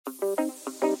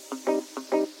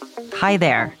Hi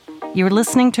there. You're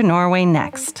listening to Norway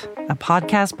Next, a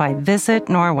podcast by Visit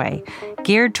Norway,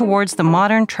 geared towards the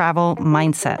modern travel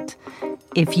mindset.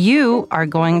 If you are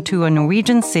going to a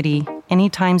Norwegian city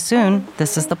anytime soon,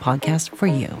 this is the podcast for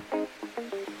you.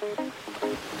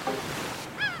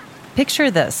 Picture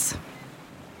this.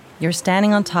 You're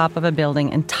standing on top of a building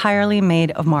entirely made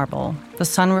of marble, the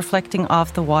sun reflecting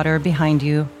off the water behind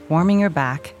you, warming your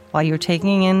back, while you're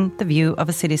taking in the view of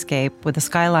a cityscape with a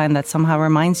skyline that somehow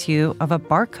reminds you of a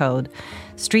barcode,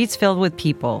 streets filled with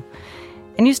people.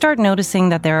 And you start noticing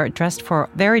that they're dressed for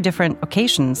very different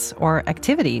occasions or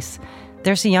activities.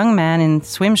 There's a young man in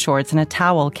swim shorts and a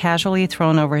towel casually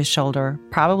thrown over his shoulder,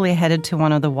 probably headed to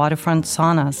one of the waterfront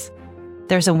saunas.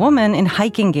 There's a woman in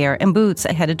hiking gear and boots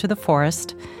headed to the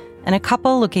forest, and a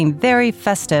couple looking very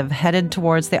festive headed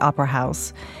towards the opera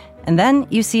house. And then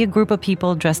you see a group of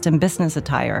people dressed in business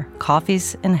attire,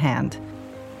 coffees in hand.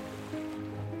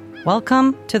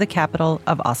 Welcome to the capital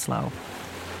of Oslo.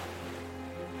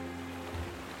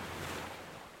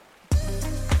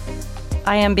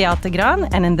 I am Beate Gran,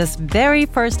 and in this very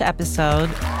first episode,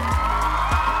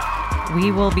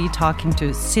 we will be talking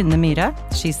to Synne Myhre.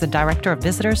 She's the Director of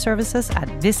Visitor Services at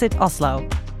Visit Oslo.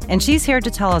 And she's here to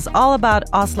tell us all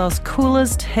about Oslo's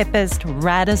coolest, hippest,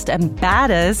 raddest, and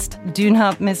baddest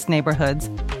do-not-miss neighborhoods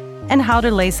and how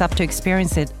to lace up to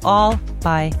experience it all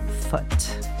by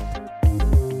foot.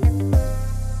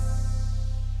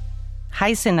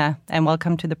 Hi, Synne, and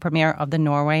welcome to the premiere of the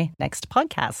Norway Next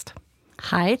podcast.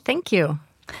 Hi, thank you.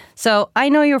 So I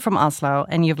know you're from Oslo,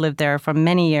 and you've lived there for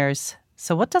many years.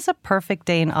 So what does a perfect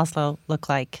day in Oslo look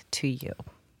like to you?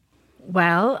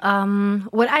 Well,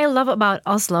 what I love about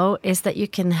Oslo is that you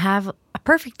can have a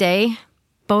perfect day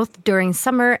both during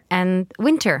summer and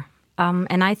winter.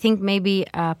 And I think maybe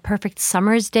a perfect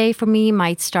summer's day for me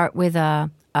might start with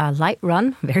a light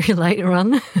run, very light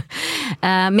run.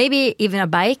 Maybe even a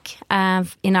bike.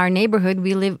 In our neighborhood,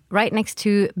 we live right next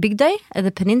to Bygdøy,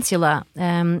 the peninsula,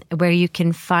 where you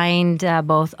can find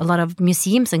both a lot of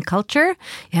museums and culture.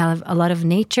 You have a lot of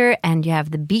nature and you have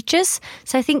the beaches.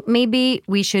 So I think maybe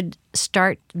we should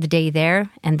start the day there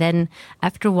and then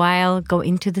after a while go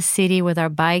into the city with our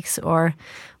bikes, or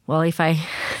well, if I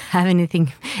have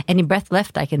any breath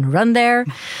left, I can run there.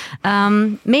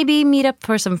 Maybe meet up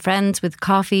for some friends with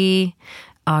coffee,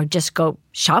 or just go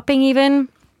shopping even.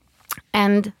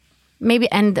 And maybe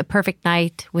end a perfect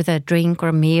night with a drink or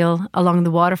a meal along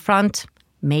the waterfront.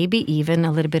 Maybe even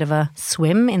a little bit of a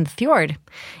swim in the fjord,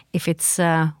 if it's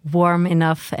warm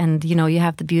enough and, you know, you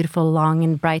have the beautiful long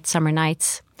and bright summer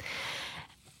nights.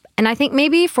 And I think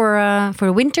maybe for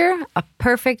winter, a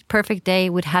perfect day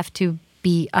would have to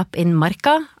be up in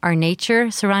Marka, our nature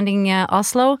surrounding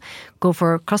Oslo, go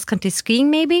for cross-country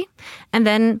skiing maybe. And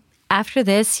then after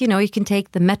this, you know, you can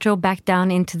take the metro back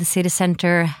down into the city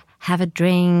center, have a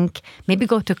drink, maybe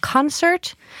go to a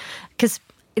concert, because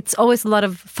it's always a lot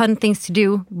of fun things to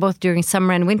do, both during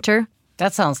summer and winter.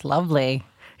 That sounds lovely.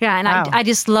 Yeah, and wow. I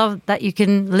just love that you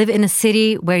can live in a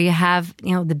city where you have,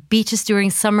 you know, the beaches during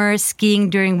summer, skiing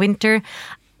during winter.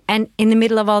 And in the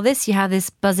middle of all this, you have this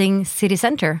buzzing city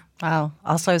center. Wow,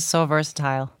 Oslo is so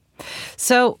versatile.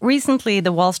 So recently,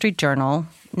 the Wall Street Journal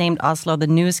named Oslo the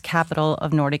newest capital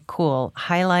of Nordic Cool,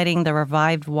 highlighting the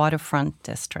revived waterfront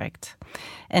district.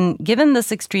 And given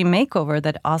this extreme makeover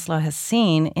that Oslo has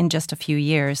seen in just a few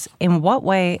years, in what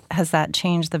way has that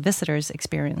changed the visitors'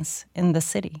 experience in the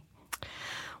city?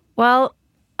 Well,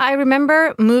 I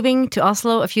remember moving to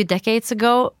Oslo a few decades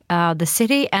ago. The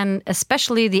city, and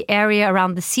especially the area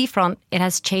around the seafront, it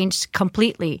has changed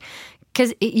completely.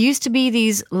 Because it used to be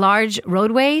these large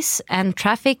roadways and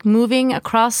traffic moving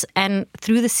across and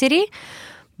through the city.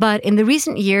 But in the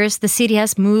recent years, the city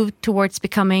has moved towards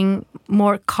becoming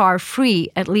more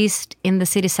car-free, at least in the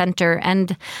city center.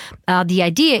 And the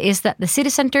idea is that the city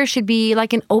center should be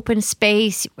like an open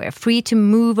space, free to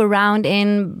move around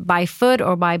in by foot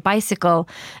or by bicycle.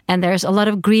 And there's a lot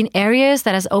of green areas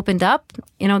that has opened up.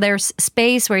 You know, there's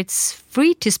space where it's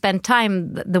free to spend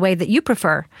time the way that you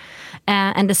prefer.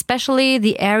 And especially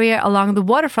the area along the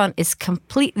waterfront is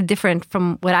completely different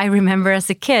from what I remember as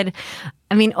a kid.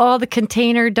 I mean, all the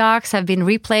container docks have been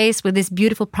replaced with this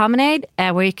beautiful promenade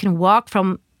where you can walk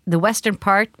from the western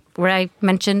part where I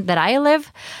mentioned that I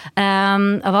live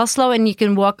of Oslo, and you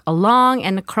can walk along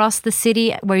and across the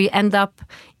city where you end up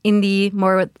in the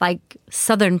more like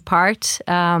southern part,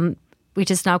 which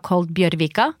is now called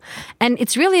Bjørvika. And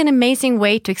it's really an amazing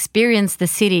way to experience the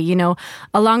city. You know,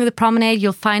 along the promenade,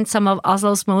 you'll find some of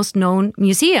Oslo's most known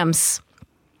museums.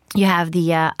 You have the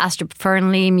Astrup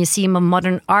Fearnley Museum of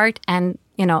Modern Art, and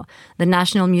the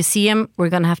National Museum. We're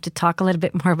going to have to talk a little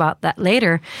bit more about that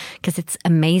later because it's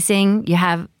amazing. You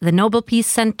have the Nobel Peace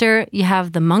Center, you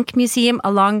have the Monk Museum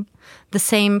along the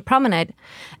same promenade.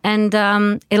 And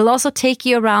it'll also take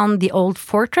you around the old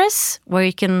fortress where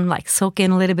you can like soak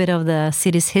in a little bit of the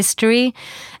city's history.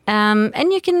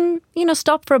 And you can,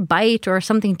 stop for a bite or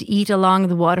something to eat along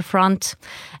the waterfront.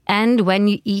 And when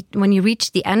you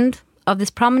reach the end of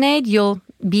this promenade, you'll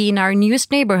be in our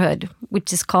newest neighborhood,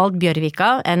 which is called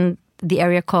Bjørvika, and the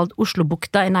area called Oslo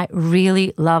Bukta, and I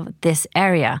really love this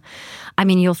area. I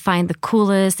mean, you'll find the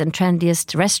coolest and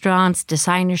trendiest restaurants,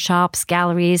 designer shops,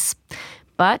 galleries,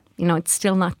 but, it's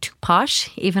still not too posh.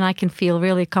 Even I can feel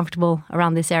really comfortable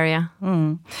around this area.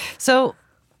 So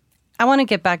I want to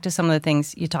get back to some of the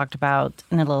things you talked about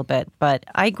in a little bit, but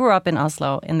I grew up in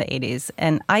Oslo in the 80s,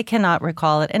 and I cannot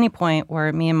recall at any point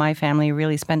where me and my family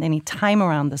really spent any time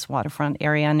around this waterfront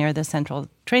area near the central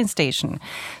train station.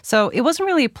 So it wasn't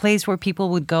really a place where people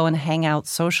would go and hang out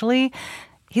socially.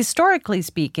 Historically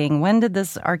speaking, when did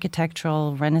this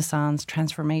architectural renaissance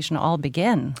transformation all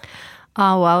begin?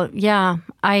 Oh, well, yeah.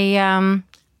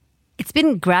 It's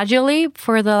been gradually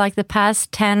for the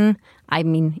past 10,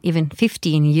 even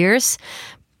 15 years,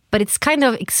 but it's kind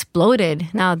of exploded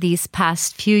now these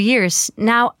past few years.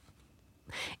 Now,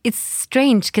 it's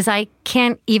strange because I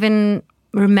can't even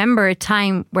remember a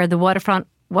time where the waterfront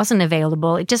wasn't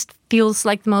available. It just feels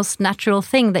like the most natural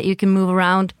thing that you can move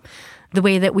around the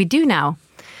way that we do now.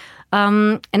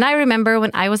 And I remember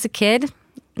when I was a kid,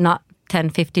 not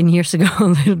 10, 15 years ago, a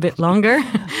little bit longer,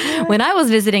 when I was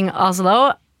visiting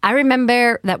Oslo, I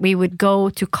remember that we would go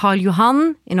to Karl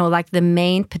Johan, like the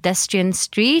main pedestrian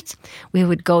street. We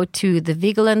would go to the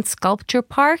Vigeland Sculpture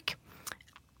Park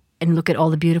and look at all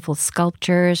the beautiful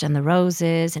sculptures and the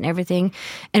roses and everything.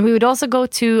 And we would also go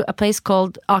to a place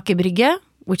called Aker Brygge,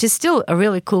 which is still a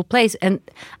really cool place. And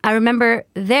I remember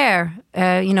there,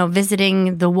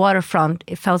 visiting the waterfront.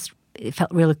 It felt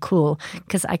really cool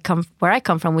because where I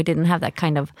come from, we didn't have that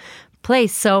kind of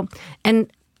place. So,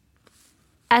 and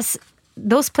as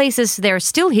those places, they're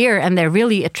still here and they're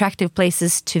really attractive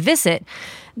places to visit.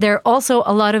 There are also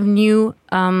a lot of new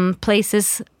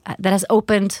places that has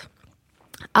opened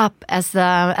up as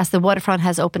the waterfront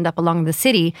has opened up along the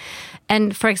city.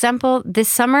 And for example, this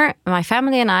summer, my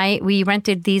family and we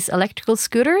rented these electrical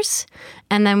scooters,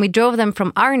 and then we drove them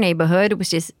from our neighborhood,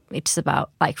 it's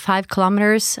about 5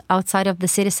 kilometers outside of the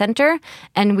city center,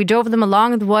 and we drove them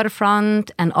along the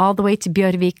waterfront and all the way to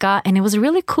Bjørvika, and it was a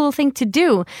really cool thing to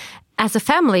do as a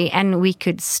family, and we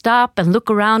could stop and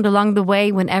look around along the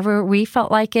way whenever we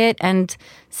felt like it. And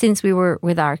since we were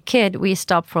with our kid, we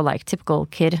stopped for typical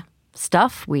kid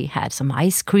stuff. We had some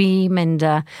ice cream, and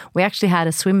we actually had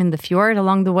a swim in the fjord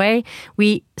along the way.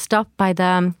 We stopped by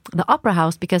the opera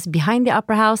house because behind the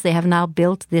opera house they have now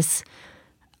built this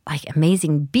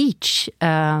amazing beach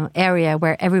area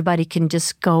where everybody can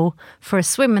just go for a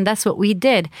swim, and that's what we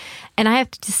did. And I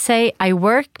have to say,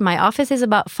 my office is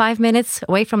about 5 minutes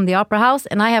away from the opera house,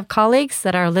 and I have colleagues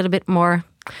that are a little bit more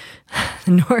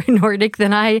Nordic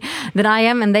than I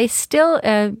am, and they still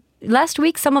last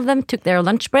week, some of them took their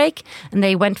lunch break and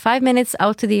they went 5 minutes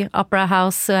out to the Opera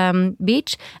House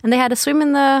beach, and they had a swim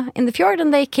in the fjord,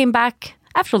 and they came back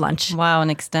after lunch. Wow, an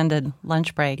extended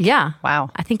lunch break. Yeah.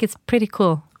 Wow. I think it's pretty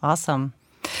cool. Awesome.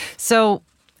 So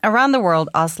around the world,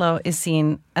 Oslo is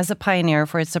seen as a pioneer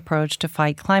for its approach to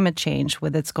fight climate change,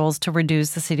 with its goals to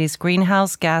reduce the city's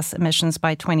greenhouse gas emissions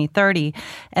by 2030.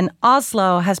 And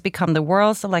Oslo has become the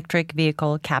world's electric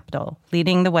vehicle capital,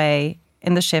 leading the way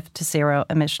in the shift to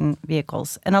zero-emission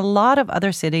vehicles. And a lot of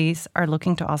other cities are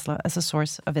looking to Oslo as a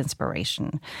source of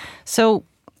inspiration. So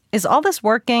is all this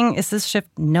working? Is this shift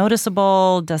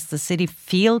noticeable? Does the city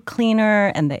feel cleaner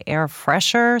and the air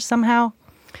fresher somehow?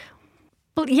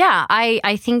 Well, yeah,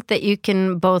 I think that you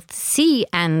can both see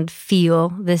and feel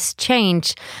this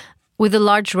change with the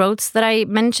large roads that I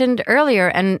mentioned earlier.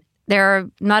 And there are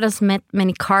not as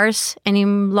many cars any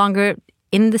longer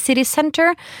in the city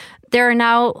center. There are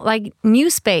now new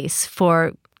space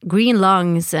for green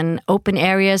lungs and open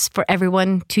areas for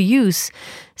everyone to use.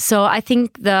 So I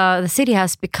think the city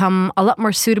has become a lot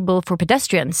more suitable for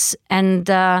pedestrians. And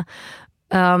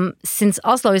since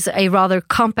Oslo is a rather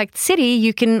compact city,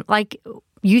 you can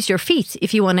use your feet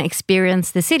if you want to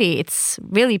experience the city. It's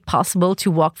really possible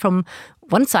to walk from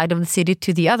one side of the city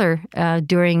to the other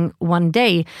during one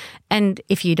day. And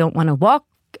if you don't want to walk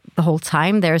the whole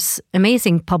time, there's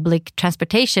amazing public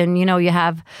transportation. You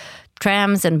have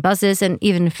trams and buses and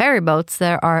even ferry boats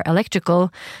that are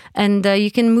electrical, and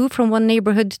you can move from one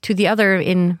neighborhood to the other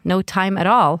in no time at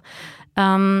all.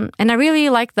 And I really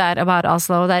like that about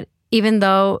Oslo, that even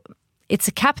though it's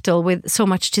a capital with so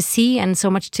much to see and so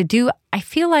much to do. I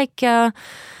feel like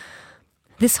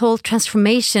this whole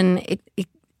transformation,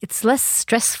 it's less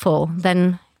stressful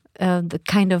than the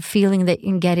kind of feeling that you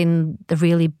can get in the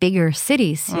really bigger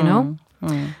cities, you know?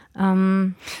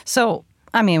 So,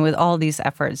 I mean, with all these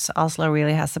efforts, Oslo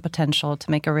really has the potential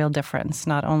to make a real difference,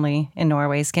 not only in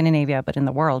Norway, Scandinavia, but in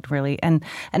the world, really. And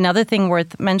another thing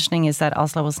worth mentioning is that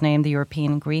Oslo was named the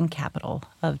European Green Capital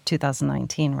of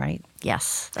 2019, right?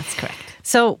 Yes, that's correct.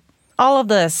 So all of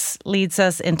this leads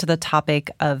us into the topic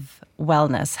of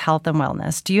wellness, health and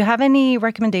wellness. Do you have any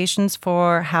recommendations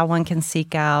for how one can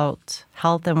seek out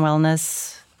health and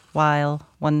wellness while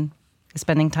one is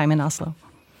spending time in Oslo?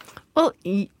 Well,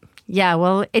 yeah,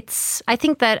 well, I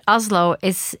think that Oslo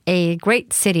is a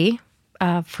great city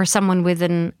for someone with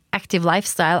an active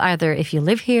lifestyle, either if you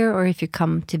live here or if you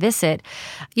come to visit.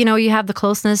 You know, you have the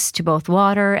closeness to both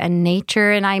water and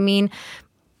nature. And I mean,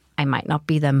 I might not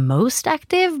be the most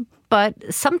active, but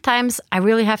sometimes I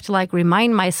really have to like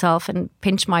remind myself and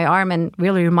pinch my arm and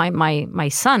really remind my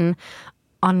son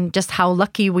on just how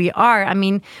lucky we are. I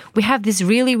mean, we have this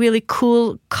really, really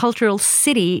cool cultural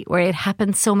city where it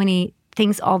happens so many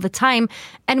things all the time.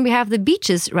 And we have the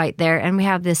beaches right there. And we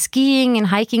have the skiing and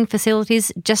hiking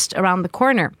facilities just around the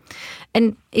corner.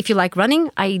 And if you like running,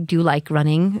 I do like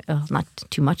running. Not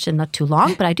too much and not too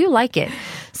long, but I do like it.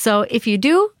 So if you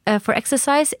do for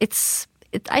exercise,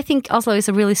 I think Oslo is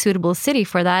a really suitable city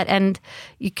for that. And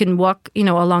you can walk, you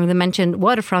know, along the mentioned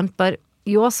waterfront, but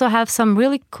you also have some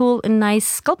really cool and nice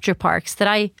sculpture parks that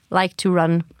I like to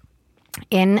run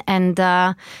in. And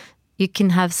you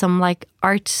can have some like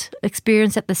art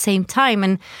experience at the same time.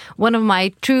 And one of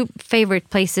my true favorite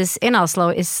places in Oslo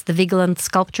is the Vigeland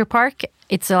Sculpture Park.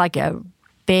 It's like a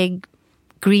big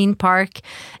green park,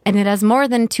 and it has more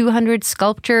than 200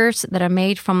 sculptures that are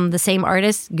made from the same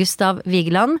artist, Gustav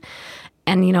Vigeland.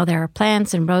 And, you know, there are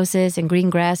plants and roses and green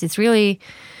grass. It's really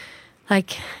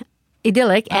like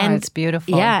idyllic. And it's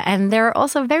beautiful. Yeah, and there are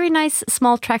also very nice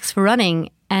small tracks for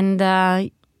running. And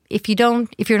if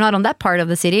you're not on that part of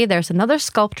the city, there's another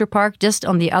sculpture park just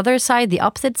on the other side, the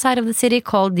opposite side of the city,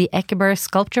 called the Ekeberg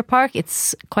Sculpture Park.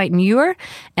 It's quite newer,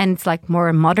 and it's like more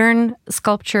a modern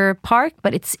sculpture park,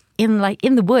 but it's in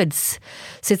the woods.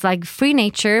 So it's like free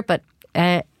nature, but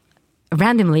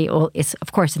randomly, or it's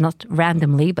of course not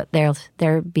randomly, but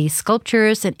there be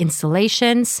sculptures and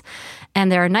installations, and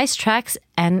there are nice tracks,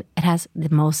 and it has the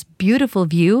most beautiful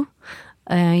view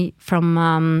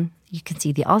from. You can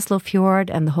see the Oslo fjord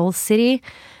and the whole city.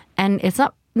 And it's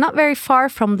not very far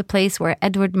from the place where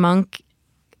Edvard Munch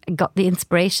got the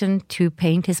inspiration to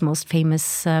paint his most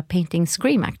famous painting,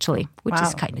 Scream, actually, which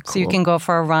is kind of cool. So you can go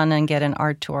for a run and get an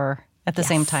art tour at the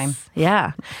same time.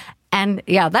 Yeah. And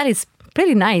yeah, that is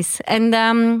pretty nice. And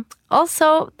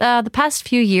also, the past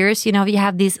few years, you know, you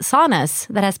have these saunas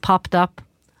that has popped up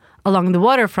along the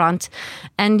waterfront.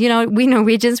 And, you know, we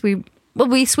Norwegians,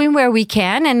 we swim where we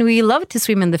can, and we love to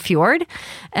swim in the fjord.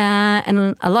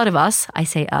 And a lot of us, I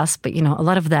say us, but you know, a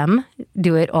lot of them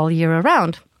do it all year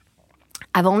around.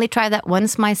 I've only tried that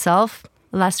once myself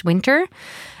last winter.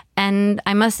 And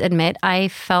I must admit, I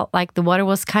felt like the water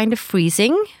was kind of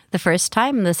freezing the first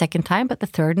time and the second time, but the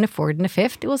third and the fourth and the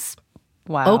fifth, it was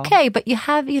okay. But you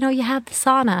have the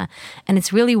sauna, and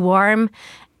it's really warm.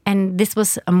 And this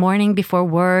was a morning before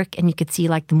work, and you could see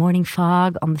like the morning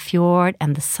fog on the fjord,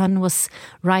 and the sun was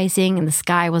rising, and the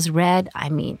sky was red. I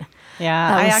mean,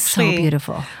 that was so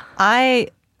beautiful. I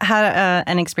had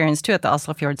an experience too at the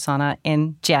Oslo Fjord sauna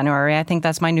in January. I think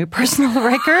that's my new personal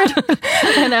record.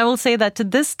 And I will say that to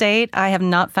this date, I have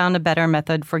not found a better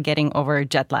method for getting over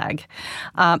jet lag.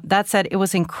 That said, it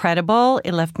was incredible.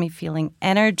 It left me feeling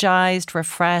energized,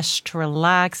 refreshed,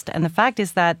 relaxed. And the fact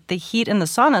is that the heat in the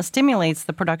sauna stimulates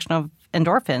the production of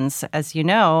endorphins, as you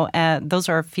know. Those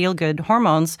are feel-good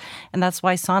hormones. And that's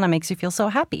why sauna makes you feel so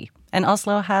happy. And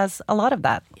Oslo has a lot of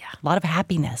that. Yeah. A lot of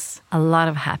happiness. A lot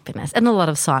of happiness. And a lot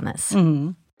of saunas.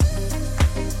 Mm-hmm.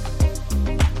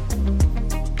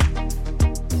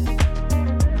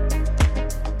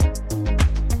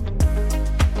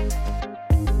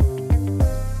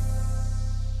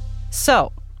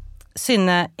 So,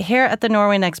 Synne, here at the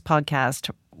Norway Next podcast,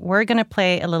 we're going to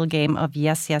play a little game of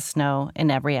yes, yes, no in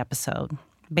every episode.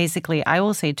 Basically, I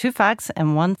will say 2 facts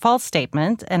and 1 false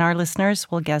statement, and our listeners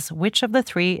will guess which of the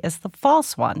 3 is the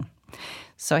false one.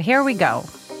 So here we go.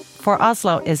 For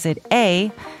Oslo, is it A,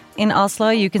 in Oslo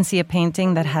you can see a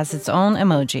painting that has its own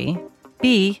emoji?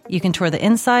 B, you can tour the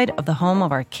inside of the home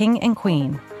of our king and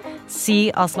queen?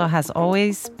 C, Oslo has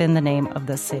always been the name of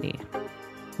the city?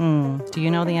 Do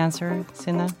you know the answer,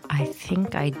 Synne? I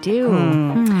think I do.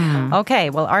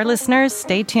 Okay, well, our listeners,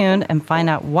 stay tuned and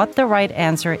find out what the right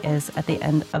answer is at the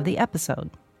end of the episode.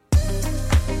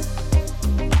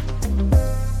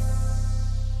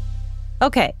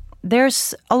 Okay,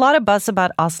 there's a lot of buzz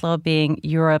about Oslo being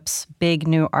Europe's big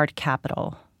new art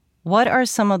capital. What are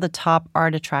some of the top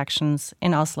art attractions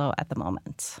in Oslo at the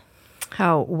moment?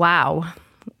 Oh, wow.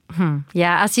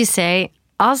 Yeah, as you say,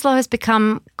 Oslo has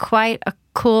become quite a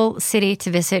cool city to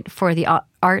visit for the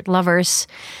art lovers.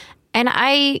 And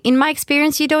in my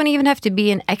experience, you don't even have to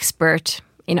be an expert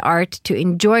in art to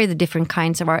enjoy the different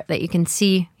kinds of art that you can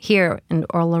see here and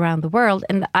all around the world.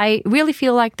 And I really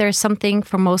feel like there's something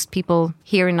for most people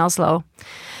here in Oslo.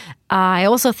 I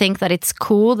also think that it's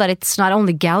cool that it's not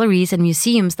only galleries and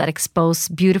museums that expose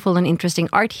beautiful and interesting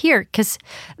art here, because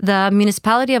the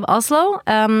municipality of Oslo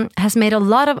has made a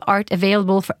lot of art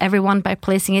available for everyone by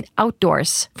placing it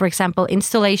outdoors. For example,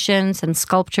 installations and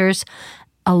sculptures.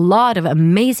 A lot of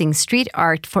amazing street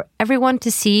art for everyone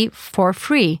to see for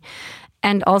free.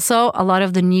 And also a lot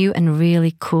of the new and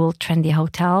really cool trendy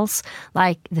hotels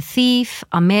like The Thief,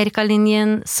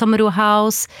 Amerikalinjen, Sommerro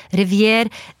House, Riviere.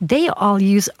 They all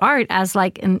use art as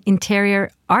like an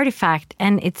interior artifact,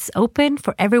 and it's open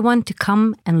for everyone to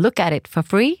come and look at it for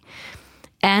free.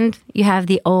 And you have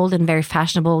the old and very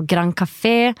fashionable Grand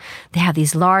Café. They have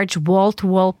these large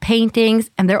wall-to-wall paintings,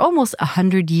 and they're almost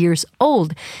 100 years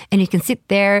old. And you can sit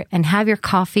there and have your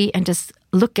coffee and just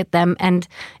look at them and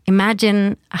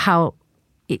imagine how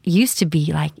it used to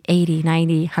be like 80,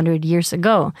 90, 100 years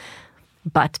ago.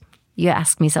 But you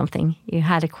asked me something. You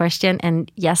had a question.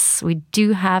 And yes, we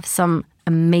do have some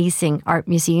amazing art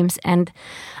museums. And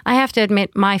I have to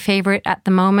admit, my favorite at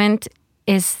the moment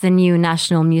is the new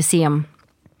National Museum.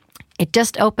 It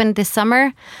just opened this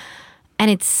summer,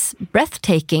 and it's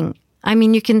breathtaking. I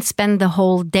mean, you can spend the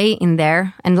whole day in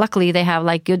there. And luckily, they have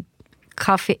like good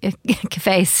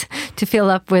cafes to fill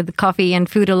up with coffee and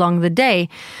food along the day.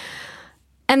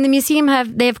 And the museum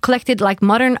they have collected like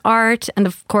modern art and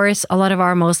of course a lot of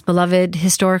our most beloved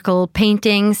historical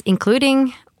paintings,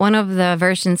 including one of the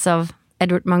versions of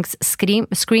Edvard Munch's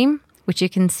Scream, which you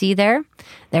can see there.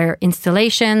 There are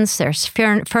installations, there's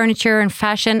furniture and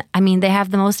fashion. I mean, they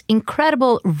have the most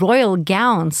incredible royal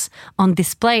gowns on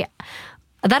display.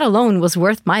 That alone was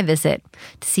worth my visit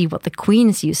to see what the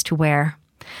queens used to wear.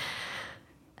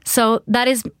 So that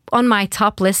is on my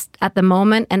top list at the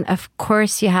moment. And of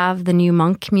course, you have the new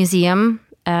Munch Museum.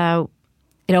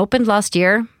 It opened last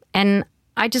year. And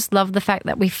I just love the fact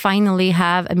that we finally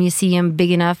have a museum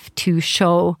big enough to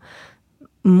show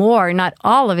more, not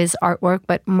all of his artwork,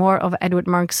 but more of Edvard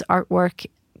Munch's artwork.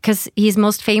 Because he's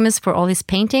most famous for all his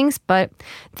paintings. But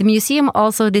the museum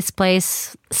also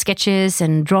displays sketches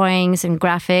and drawings and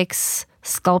graphics,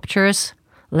 sculptures,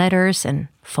 letters and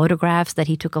photographs that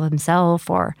he took of himself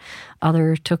or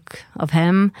other took of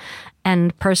him,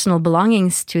 and personal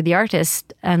belongings to the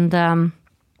artist. And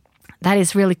that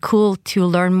is really cool to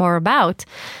learn more about.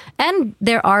 And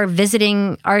there are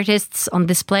visiting artists on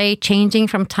display changing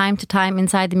from time to time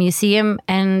inside the museum.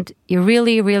 And you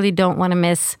really, really don't want to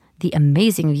miss the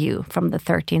amazing view from the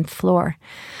 13th floor.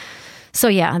 So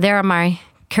yeah, there are my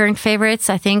current favorites.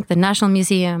 I think the National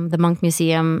Museum, the Munch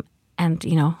Museum, and,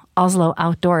 Oslo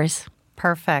outdoors.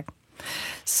 Perfect.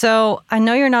 So I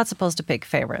know you're not supposed to pick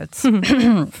favorites,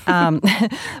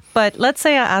 but let's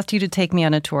say I asked you to take me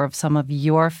on a tour of some of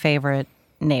your favorite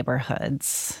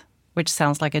neighborhoods, which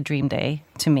sounds like a dream day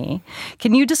to me.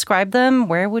 Can you describe them?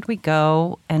 Where would we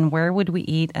go and where would we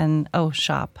eat and,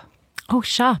 shop? Oh,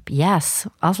 shop. Yes.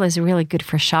 Oslo is really good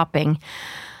for shopping.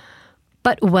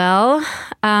 But well,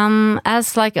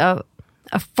 as like a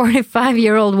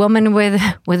 45-year-old woman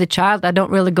with a child, I don't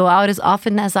really go out as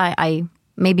often as I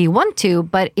maybe want to.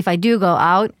 But if I do go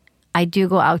out, I do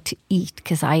go out to eat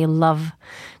because I love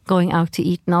going out to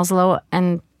eat in Oslo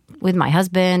and with my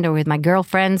husband or with my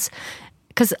girlfriends.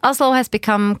 Because Oslo has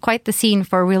become quite the scene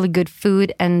for really good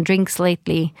food and drinks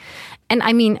lately. And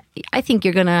I mean, I think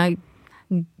you're gonna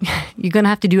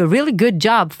have to do a really good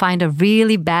job, find a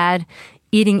really bad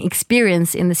eating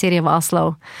experience in the city of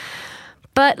Oslo.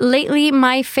 But lately,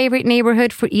 my favorite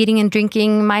neighborhood for eating and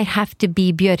drinking might have to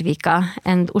be Bjørvika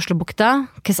and Oslobukta,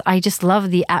 because I just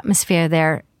love the atmosphere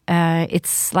there.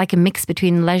 It's like a mix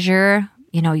between leisure,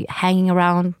 hanging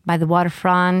around by the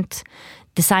waterfront,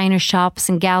 designer shops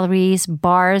and galleries,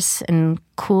 bars and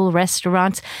cool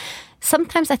restaurants.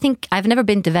 Sometimes I think, I've never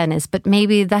been to Venice, but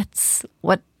maybe that's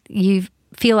what you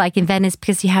feel like in Venice,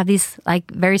 because you have these like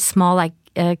very small like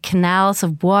canals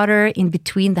of water in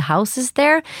between the houses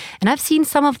there. And I've seen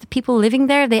some of the people living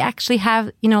there. They actually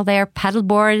have, their paddle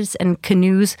boards and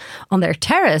canoes on their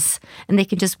terrace, and they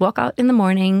can just walk out in the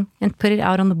morning and put it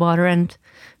out on the water and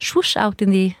swoosh out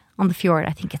on the fjord.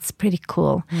 I think it's pretty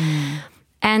cool.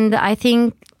 And I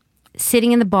think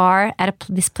sitting in the bar at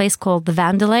this place called the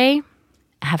Vandelay,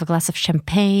 have a glass of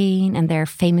champagne and their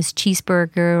famous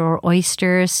cheeseburger or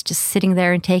oysters, just sitting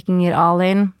there and taking it all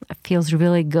in. It feels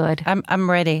really good. I'm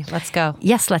ready. Let's go.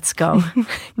 Yes, let's go.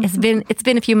 It's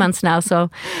been a few months now,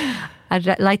 so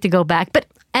I'd like to go back.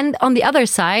 And on the other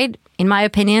side, in my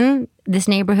opinion, this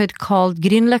neighborhood called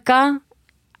Grünerløkka,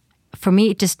 for me,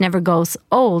 it just never goes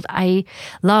old. I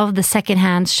love the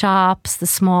secondhand shops, the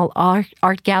small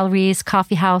art galleries,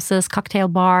 coffee houses, cocktail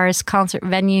bars, concert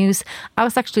venues. I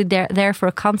was actually there for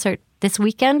a concert this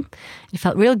weekend. It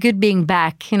felt real good being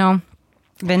back,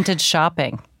 Vintage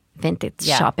shopping.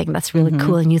 Shopping, that's really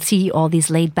cool. And you see all these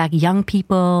laid-back young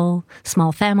people,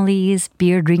 small families,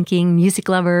 beer drinking, music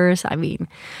lovers. I mean,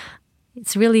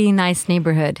 it's really a nice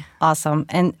neighborhood. Awesome.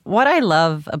 And what I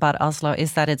love about Oslo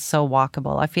is that it's so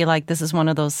walkable. I feel like this is one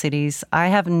of those cities I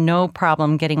have no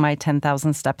problem getting my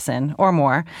 10,000 steps in or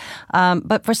more.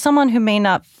 But for someone who may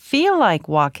not feel like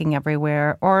walking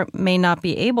everywhere or may not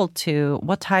be able to,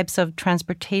 what types of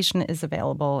transportation is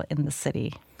available in the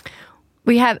city?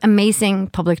 We have amazing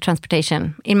public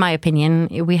transportation, in my opinion.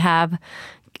 We have,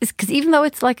 because even though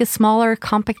it's like a smaller,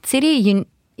 compact city,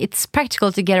 it's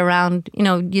practical to get around,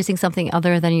 using something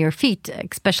other than your feet,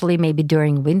 especially maybe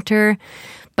during winter.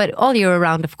 But all year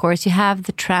around, of course, you have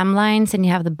the tram lines and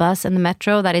you have the bus and the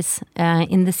metro that is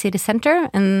in the city center.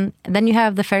 And then you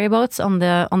have the ferry boats on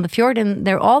the fjord, and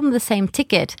they're all on the same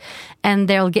ticket. And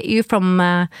they'll get you from,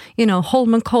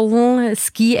 Holmenkollen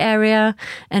ski area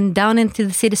and down into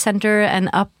the city center and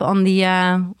up on the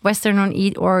western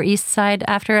or east side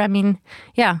after. I mean,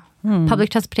 yeah. Public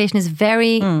transportation is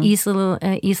very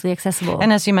easily accessible.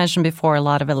 And as you mentioned before, a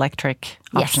lot of electric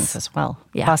options as well.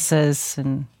 Yeah. Buses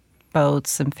and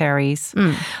boats and ferries.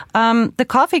 The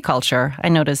coffee culture, I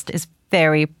noticed, is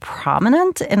very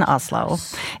prominent in Oslo.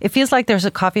 It feels like there's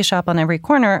a coffee shop on every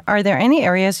corner. Are there any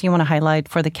areas you want to highlight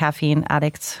for the caffeine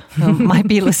addicts who might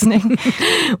be listening?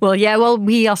 Well,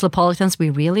 we Oslopolitans,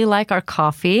 we really like our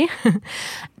coffee.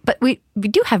 But we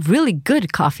do have really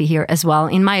good coffee here as well,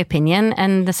 in my opinion,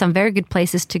 and there's some very good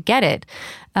places to get it.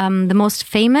 The most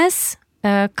famous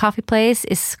coffee place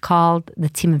is called the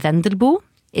Tim Wendelboe.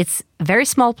 It's a very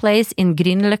small place in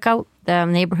Grünerløkka, the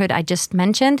neighborhood I just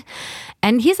mentioned.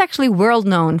 And he's actually world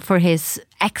known for his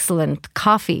excellent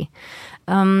coffee.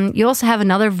 You also have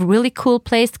another really cool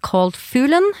place called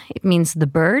Fuglen. It means the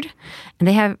bird. And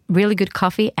they have really good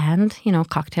coffee and,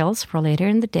 cocktails for later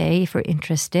in the day if you're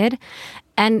interested.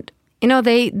 And,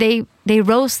 they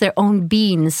roast their own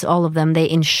beans, all of them. They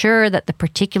ensure that the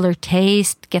particular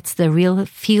taste gets the real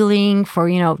feeling for,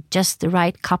 just the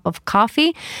right cup of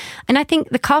coffee. And I think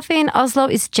the coffee in Oslo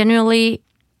is generally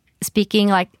speaking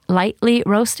like lightly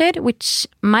roasted, which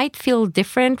might feel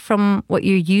different from what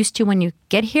you're used to when you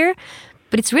get here.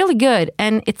 But it's really good,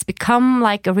 and it's become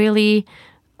like a really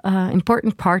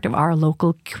important part of our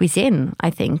local cuisine, I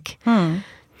think. And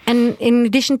in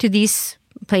addition to these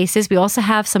places, we also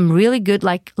have some really good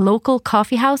like local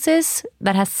coffee houses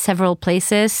that has several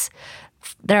places.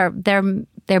 They're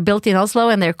built in Oslo,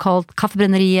 and they're called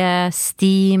Kaffebrenneriet,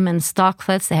 Steam, and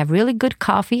Stockflets. They have really good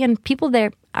coffee, and people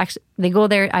there actually they go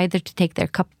there either to take their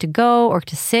cup to go or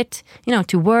to sit,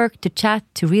 to work, to chat,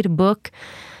 to read a book.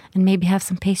 And maybe have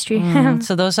some pastry.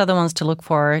 So those are the ones to look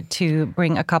for, to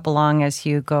bring a cup along as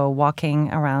you go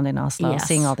walking around in Oslo,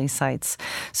 seeing all these sites.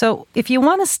 So if you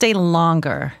want to stay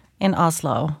longer in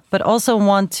Oslo, but also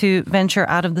want to venture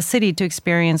out of the city to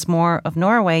experience more of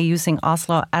Norway using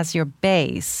Oslo as your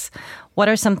base, what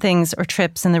are some things or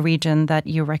trips in the region that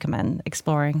you recommend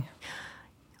exploring?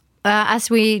 As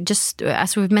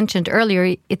we've mentioned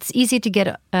earlier, it's easy to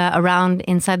get around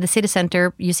inside the city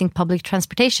center using public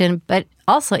transportation. But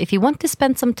also, if you want to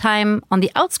spend some time on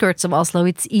the outskirts of Oslo,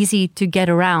 it's easy to get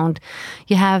around.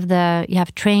 You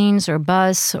have trains or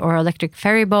bus or electric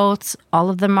ferry boats. All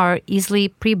of them are easily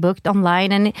pre-booked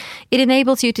online, and it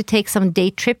enables you to take some day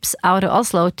trips out of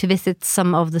Oslo to visit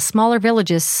some of the smaller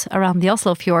villages around the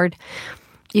Oslo fjord.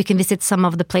 You can visit some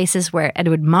of the places where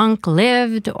Edvard Munch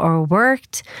lived or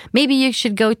worked. Maybe you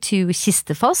should go to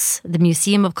Kistefoss, the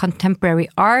Museum of Contemporary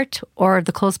Art, or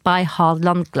the close-by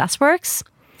Hadeland Glassworks.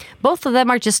 Both of them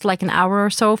are just like an hour or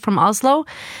so from Oslo,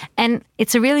 and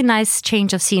it's a really nice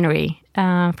change of scenery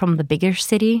from the bigger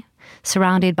city.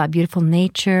 surrounded by beautiful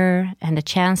nature and a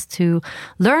chance to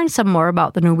learn some more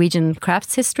about the Norwegian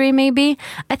crafts history maybe,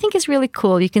 I think is really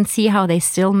cool. You can see how they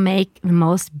still make the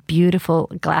most beautiful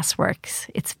glassworks.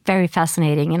 It's very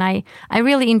fascinating, and I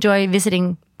really enjoy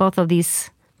visiting both of these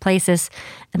places.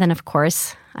 And then, of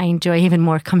course, I enjoy even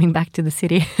more coming back to the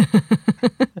city.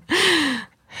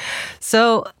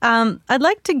 So I'd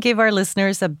like to give our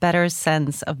listeners a better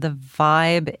sense of the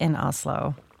vibe in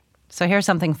Oslo. So here's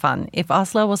something fun. If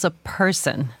Oslo was a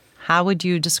person, how would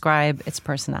you describe its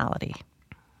personality?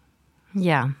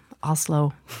 Yeah,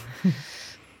 Oslo.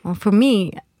 Well, for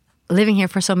me, living here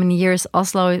for so many years,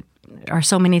 Oslo are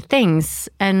so many things.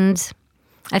 And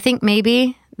I think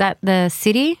maybe that the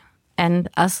city and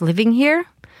us living here,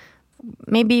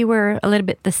 maybe we're a little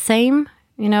bit the same.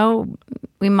 You know,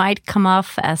 we might come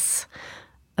off as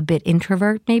a bit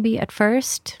introvert maybe at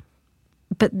first.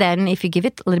 But then if you give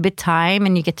it a little bit time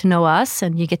and you get to know us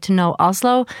and you get to know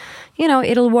Oslo, you know,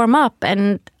 it'll warm up.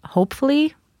 And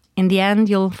hopefully, in the end,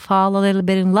 you'll fall a little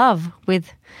bit in love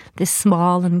with this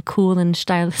small and cool and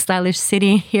stylish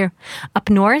city here up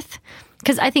north.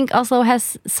 Because I think Oslo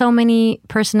has so many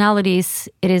personalities.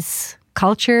 It is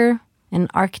culture and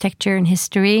architecture and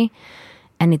history,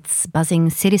 and its buzzing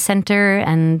city center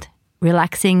and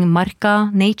relaxing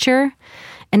marka nature.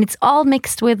 And it's all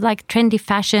mixed with like trendy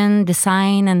fashion,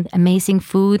 design, and amazing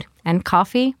food and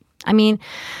coffee. I mean,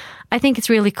 I think it's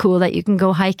really cool that you can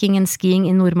go hiking and skiing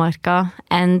in Nordmarka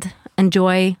and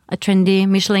enjoy a trendy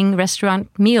Michelin restaurant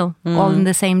meal all in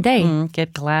the same day.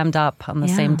 Get glammed up on the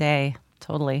same day.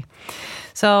 Totally.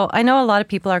 So I know a lot of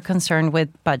people are concerned with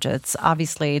budgets.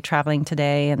 Obviously, traveling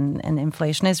today and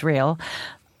inflation is real.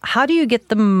 How do you get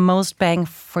the most bang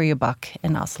for your buck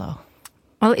in Oslo?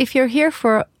 Well, if you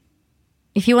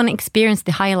want to experience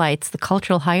the highlights, the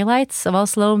cultural highlights of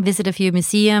Oslo, visit a few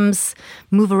museums,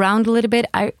 move around a little bit,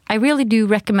 I really do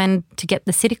recommend to get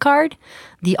the city card,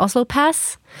 the Oslo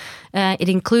Pass. It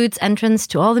includes entrance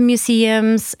to all the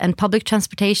museums and public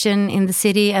transportation in the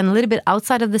city and a little bit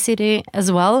outside of the city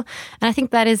as well. And I think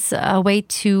that is a way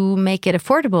to make it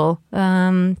affordable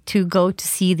to go to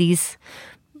see these,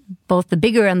 both the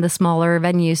bigger and the smaller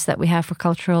venues that we have for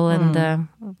cultural and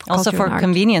also for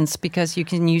convenience, because you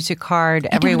can use your card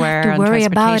everywhere. You don't have to worry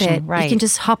about it. Right. You can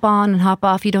just hop on and hop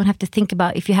off. You don't have to think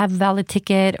about if you have a valid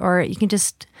ticket, or you can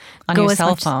just on go your as cell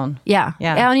much, phone. Yeah,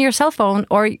 on your cell phone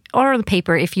or on the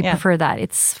paper if you prefer that.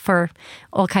 It's for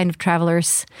all kind of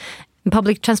travelers. And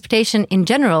public transportation in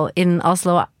general in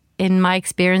Oslo, in my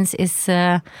experience, is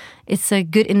it's a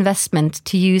good investment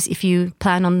to use if you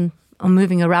plan on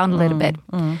moving around a little bit.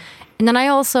 And then I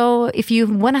also, if you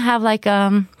want to have like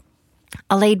a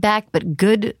laid back but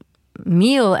good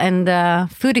meal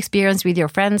and food experience with your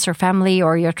friends or family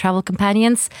or your travel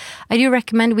companions, I do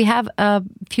recommend we have a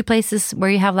few places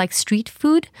where you have like street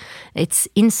food. It's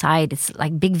inside, it's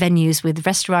like big venues with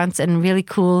restaurants and really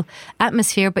cool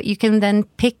atmosphere, but you can then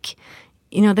pick,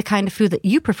 you know, the kind of food that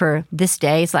you prefer this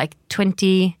day. It's like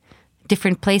 20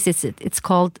 different places. It's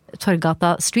called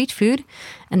Torgata Street Food.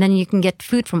 And then you can get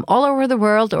food from all over the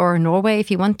world or Norway if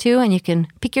you want to. And you can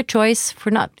pick your choice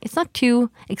it's not too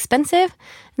expensive.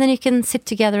 And then you can sit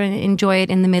together and enjoy it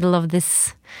in the middle of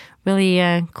this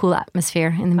really cool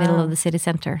atmosphere in the middle of the city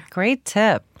center. Great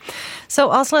tip.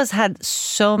 So Oslo has had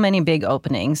so many big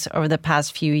openings over the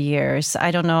past few years.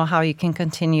 I don't know how you can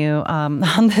continue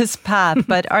on this path,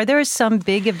 but are there some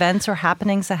big events or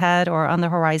happenings ahead or on the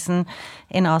horizon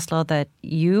in Oslo that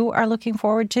you are looking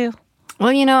forward to?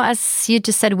 Well, you know, as you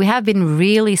just said, we have been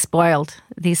really spoiled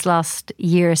these last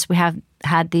years. We have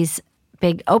had these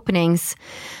big openings.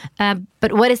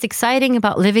 But what is exciting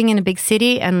about living in a big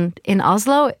city and in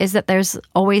Oslo is that there's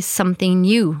always something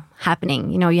new happening.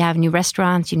 You know, you have new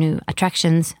restaurants, new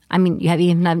attractions. I mean, you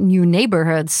even have new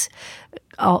neighborhoods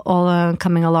all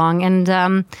coming along. And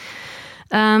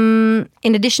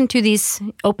in addition to these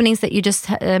openings that you just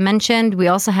mentioned, we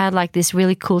also had like this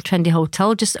really cool trendy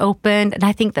hotel just opened. And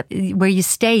I think that where you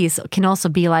stay can also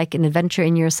be like an adventure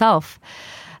in yourself.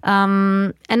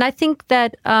 And I think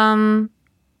that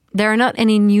there are not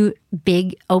any new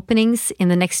big openings in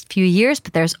the next few years,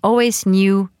 but there's always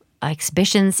new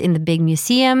exhibitions in the big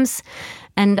museums.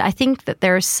 And I think that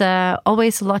there's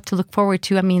always a lot to look forward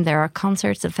to. I mean, there are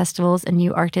concerts and festivals and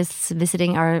new artists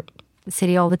visiting our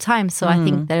city all the time. So I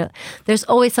think that there's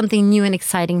always something new and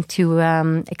exciting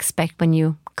to expect when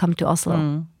you come to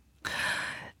Oslo.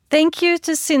 Thank you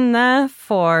to Synne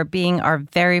for being our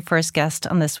very first guest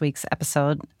on this week's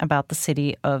episode about the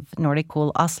city of Nordic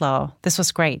Cool, Oslo. This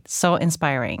was great. So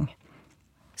inspiring.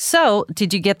 So,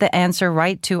 did you get the answer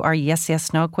right to our Yes,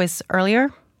 Yes, No quiz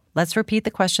earlier? Let's repeat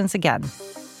the questions again.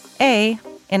 A.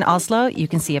 In Oslo, you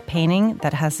can see a painting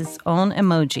that has its own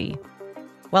emoji.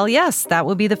 Well, yes, that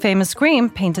would be the famous Scream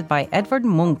painted by Edvard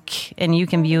Munch, and you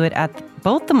can view it at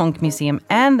both the Munch Museum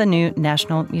and the new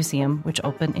National Museum, which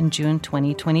opened in June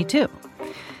 2022.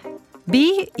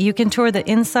 B, you can tour the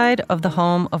inside of the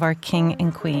home of our king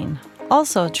and queen.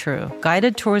 Also true,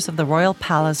 guided tours of the Royal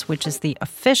Palace, which is the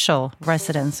official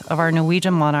residence of our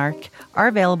Norwegian monarch, are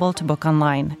available to book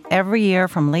online every year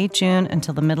from late June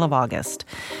until the middle of August.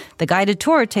 The guided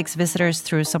tour takes visitors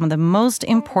through some of the most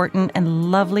important and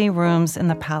lovely rooms in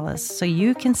the palace, so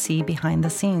you can see behind the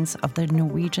scenes of the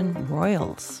Norwegian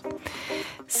royals.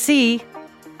 C,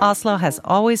 Oslo has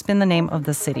always been the name of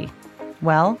the city.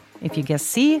 Well, if you guess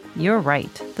C, you're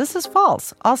right. This is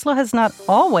false. Oslo has not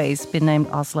always been named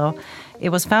Oslo. It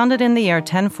was founded in the year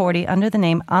 1040 under the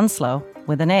name Anslo,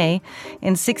 with an A.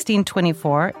 In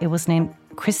 1624, it was named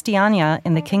Christiania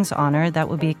in the king's honor. That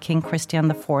would be King Christian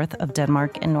IV of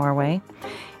Denmark and Norway.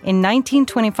 In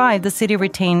 1925, the city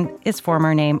retained its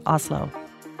former name, Oslo.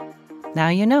 Now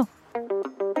you know.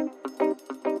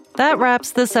 That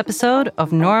wraps this episode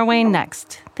of Norway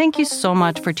Next. Thank you so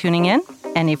much for tuning in.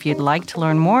 And if you'd like to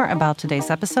learn more about today's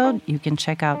episode, you can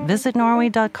check out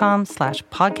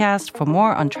visitnorway.com/podcast for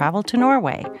more on travel to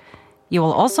Norway. You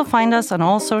will also find us on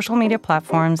all social media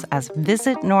platforms as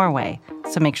Visit Norway.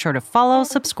 So make sure to follow,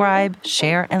 subscribe,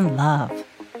 share, and love.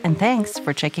 And thanks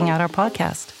for checking out our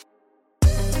podcast.